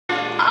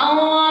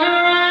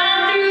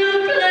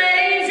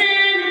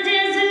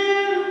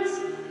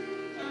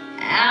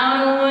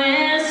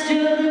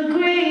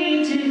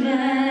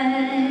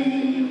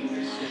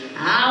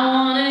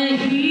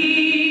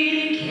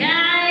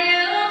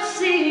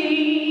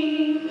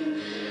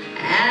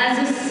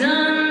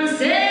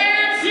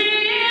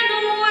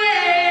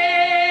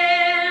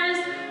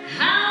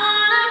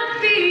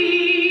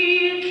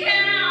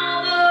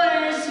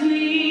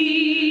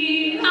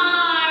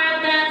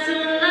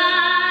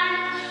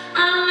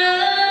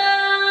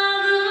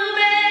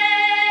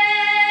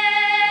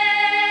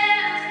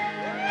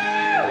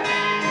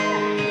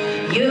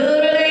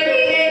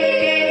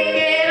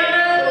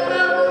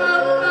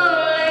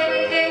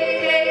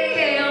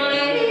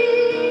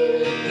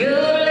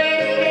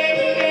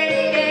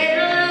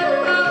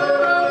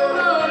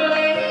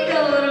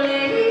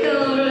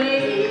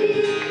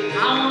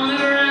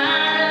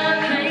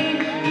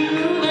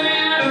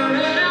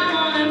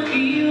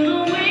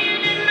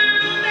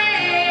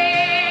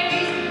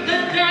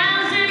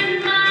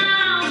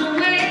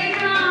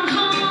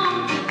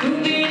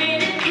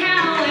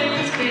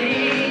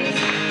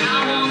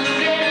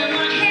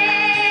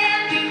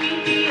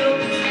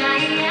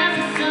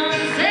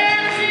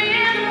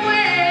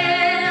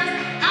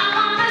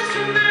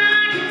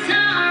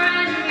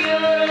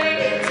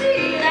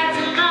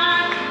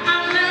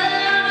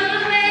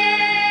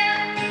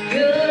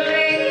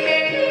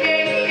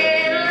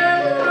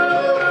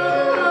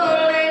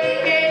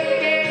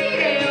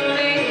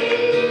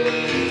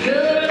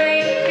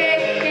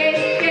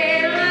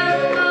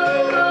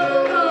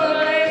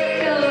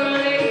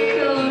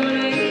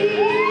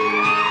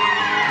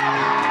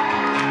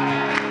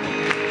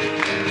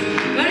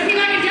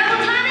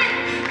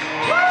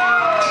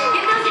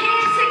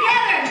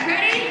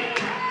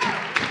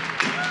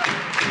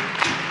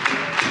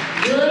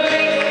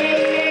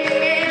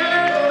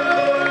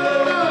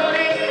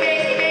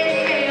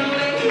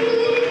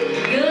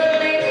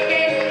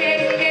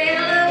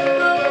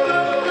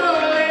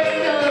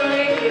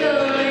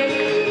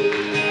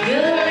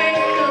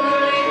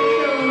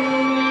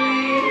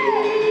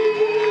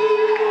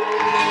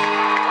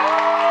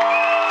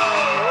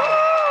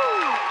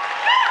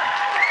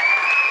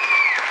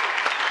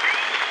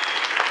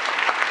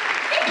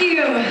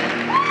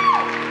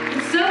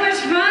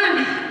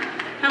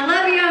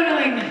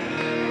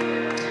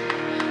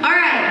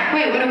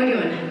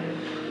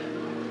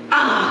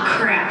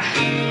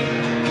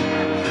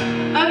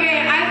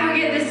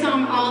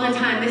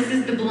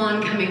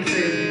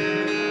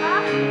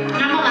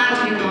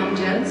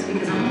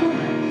because I'm a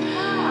woman.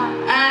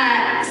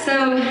 So,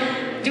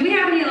 do we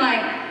have any,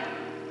 like,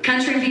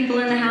 country people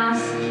in the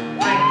house?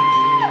 Like,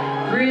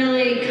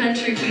 really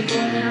country people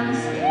in the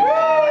house?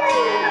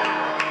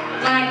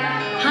 Like,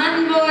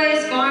 hunting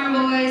boys, farm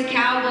boys,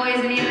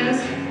 cowboys, any of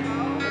those?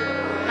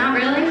 Not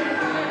really?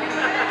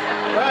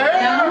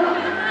 No?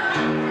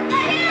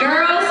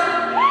 Girls?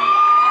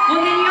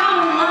 Well, then y'all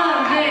will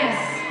love this,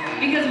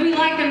 because we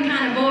like them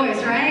kind of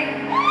boys, right?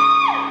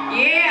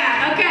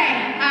 Yeah, okay.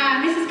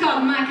 This is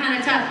called My Kind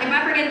of Tough. If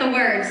I forget the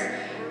words,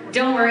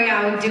 don't worry,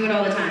 I will do it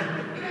all the time.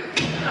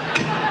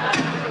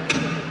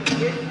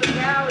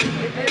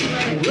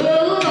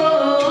 Whoa,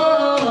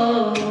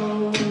 whoa,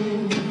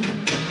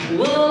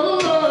 whoa,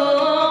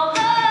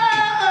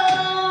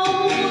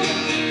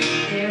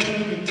 there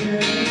in the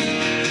dust.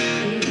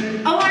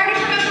 Oh, I already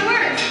forgot the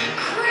words.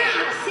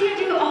 Crap, see, I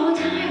do it all the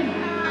time.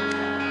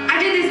 I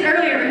did this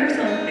earlier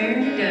rehearsal. There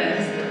it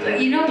does. But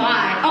you know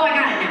why? Oh, I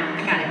got it now.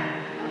 I got it.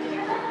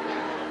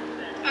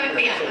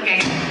 Okay, yeah, okay.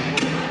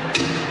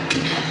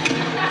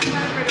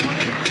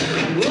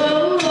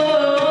 Whoa, whoa,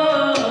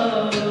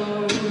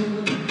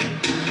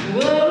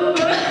 whoa.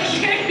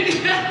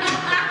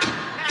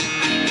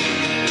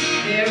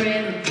 They're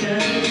in the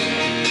dust.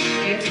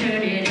 They're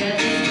turning up,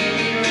 spin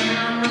it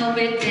around, roll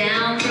it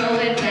down, throw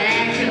it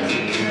back, just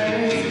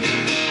because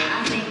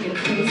I think they're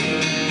crazy.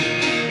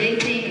 They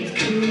think it's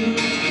cool,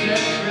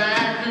 just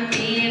right for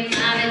me. It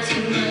might be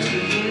too much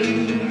for you.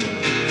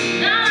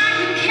 Not like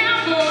them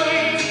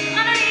cowboys,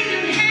 underneath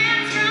them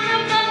hats, from the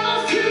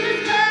buckles to the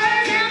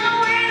spurs, and the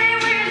way they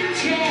wear them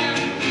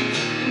chaps.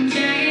 Them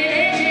jagged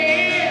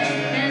edges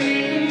that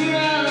make them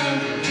rough.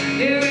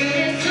 There really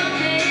is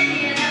something,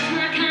 yeah, that's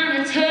my kind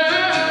of tough.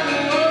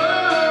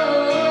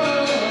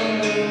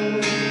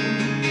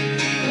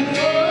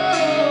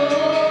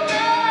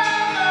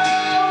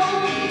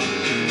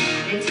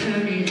 They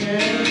turn it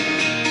up,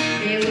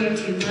 they work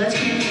too much,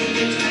 can't take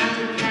the time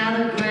to plow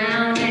the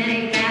ground any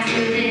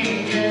faster than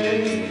it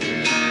does.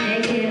 They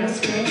get all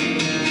sweaty,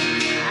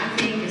 I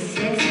think it's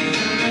sexy,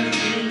 from the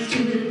beans to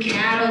the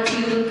cattle to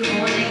the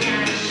corn, they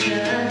gotta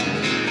shut.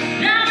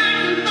 Not like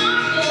them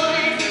farm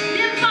boys,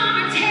 them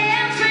farmer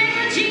tails,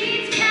 regular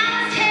jeans,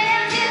 callous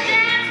tails, yeah,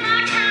 that's my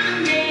kind of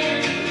man.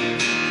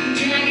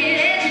 Jagged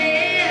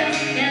edges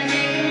that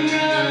make them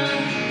rough.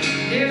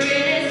 There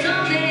really is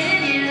something,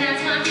 yeah,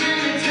 that's my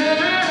kind of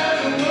tough.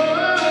 Whoa,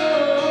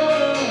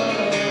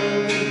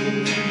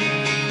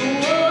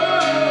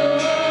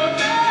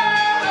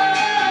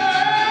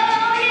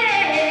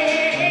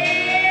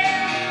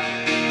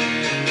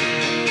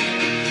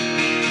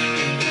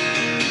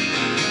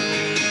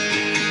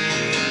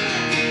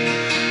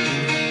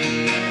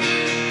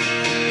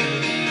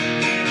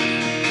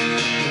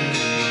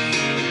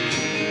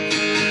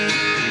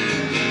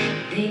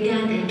 they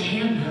got that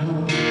camo,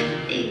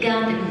 they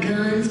got them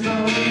guns,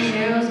 bows and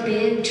arrows,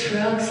 big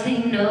trucks, they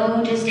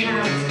know just how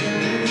it's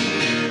done.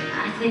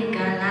 I think I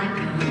like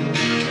them,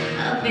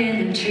 up in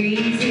them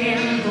trees, yeah,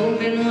 I'm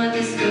hoping what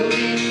the scope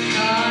is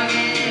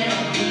target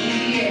it'll be,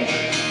 yeah.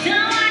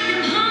 Not like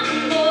them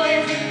hunting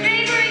boys, they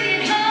bring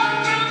it home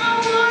from the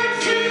woods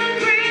to the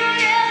grill,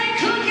 yeah, they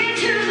cook it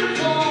to the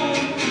bone.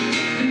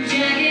 Them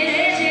jagged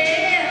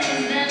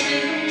edges that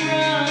make them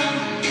rough.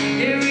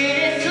 There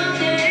really is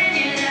something,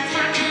 yeah, that's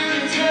my kind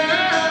of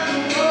tough.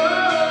 Whoa,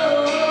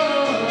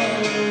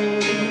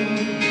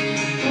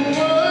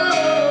 whoa,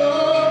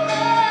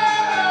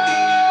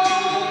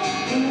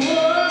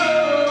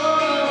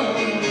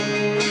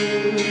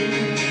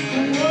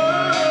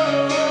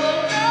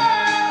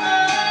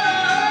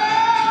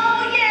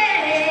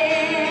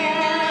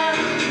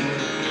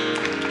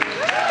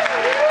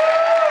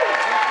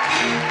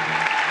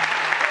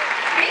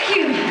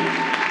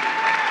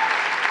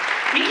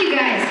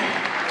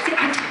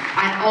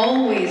 I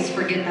always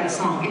forget that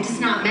song. It does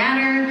not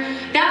matter.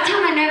 That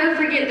time I never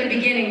forget the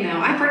beginning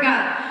though. I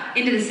forgot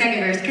into the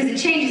second verse because it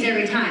changes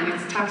every time.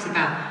 It talks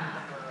about,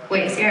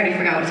 wait, see, I already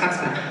forgot what it talks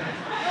about.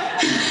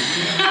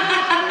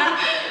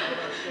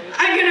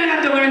 I'm gonna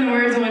have to learn the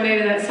words one day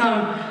to that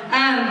song.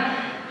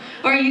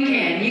 Or you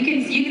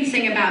can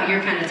sing about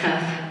you're kind of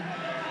tough.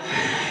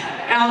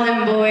 All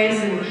them boys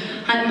and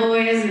hunting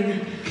boys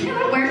and, you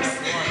know, it works.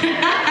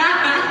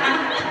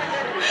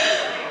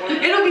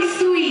 It'll be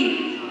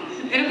sweet.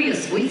 It'll be a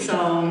sweet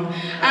song.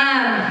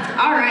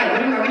 All right,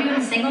 are we doing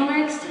the single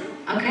next?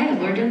 Okay,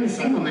 we're doing the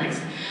single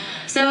next.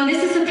 So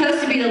this is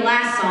supposed to be the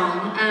last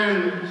song.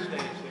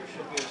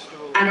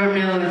 I don't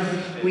know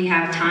if we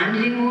have time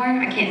to do more.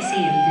 I can't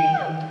see anything.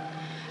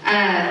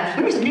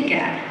 Where's Nick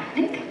at?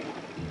 Nick?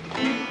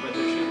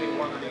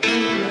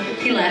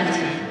 He left.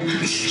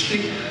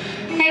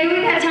 Hey, do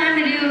we got time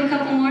to do a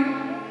couple more?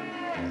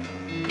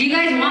 Do you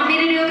guys want me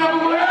to do a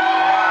couple more?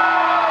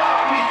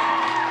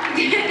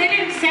 They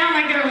didn't sound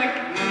like they were like,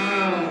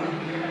 oh,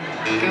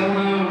 go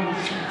home.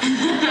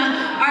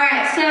 All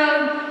right, so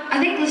I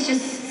think let's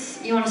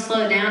just, you want to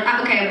slow it down?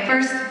 Okay,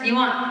 first, you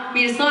want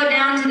me to slow it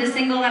down to the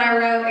single that I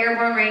wrote,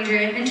 Airborne Ranger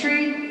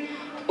Infantry,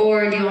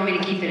 or do you want me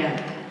to keep it up?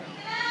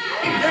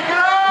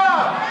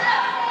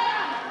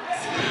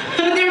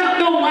 There's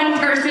the one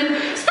person,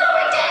 stop!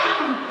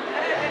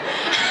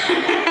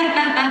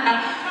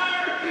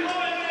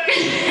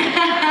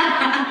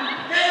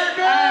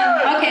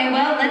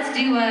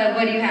 do,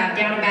 what do you have?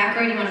 Down and back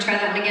row, you want to try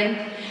that one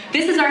again?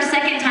 This is our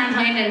second time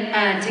playing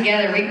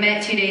together. We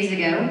met 2 days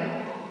ago.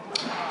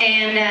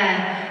 And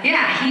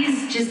yeah,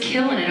 he's just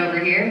killing it over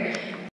here.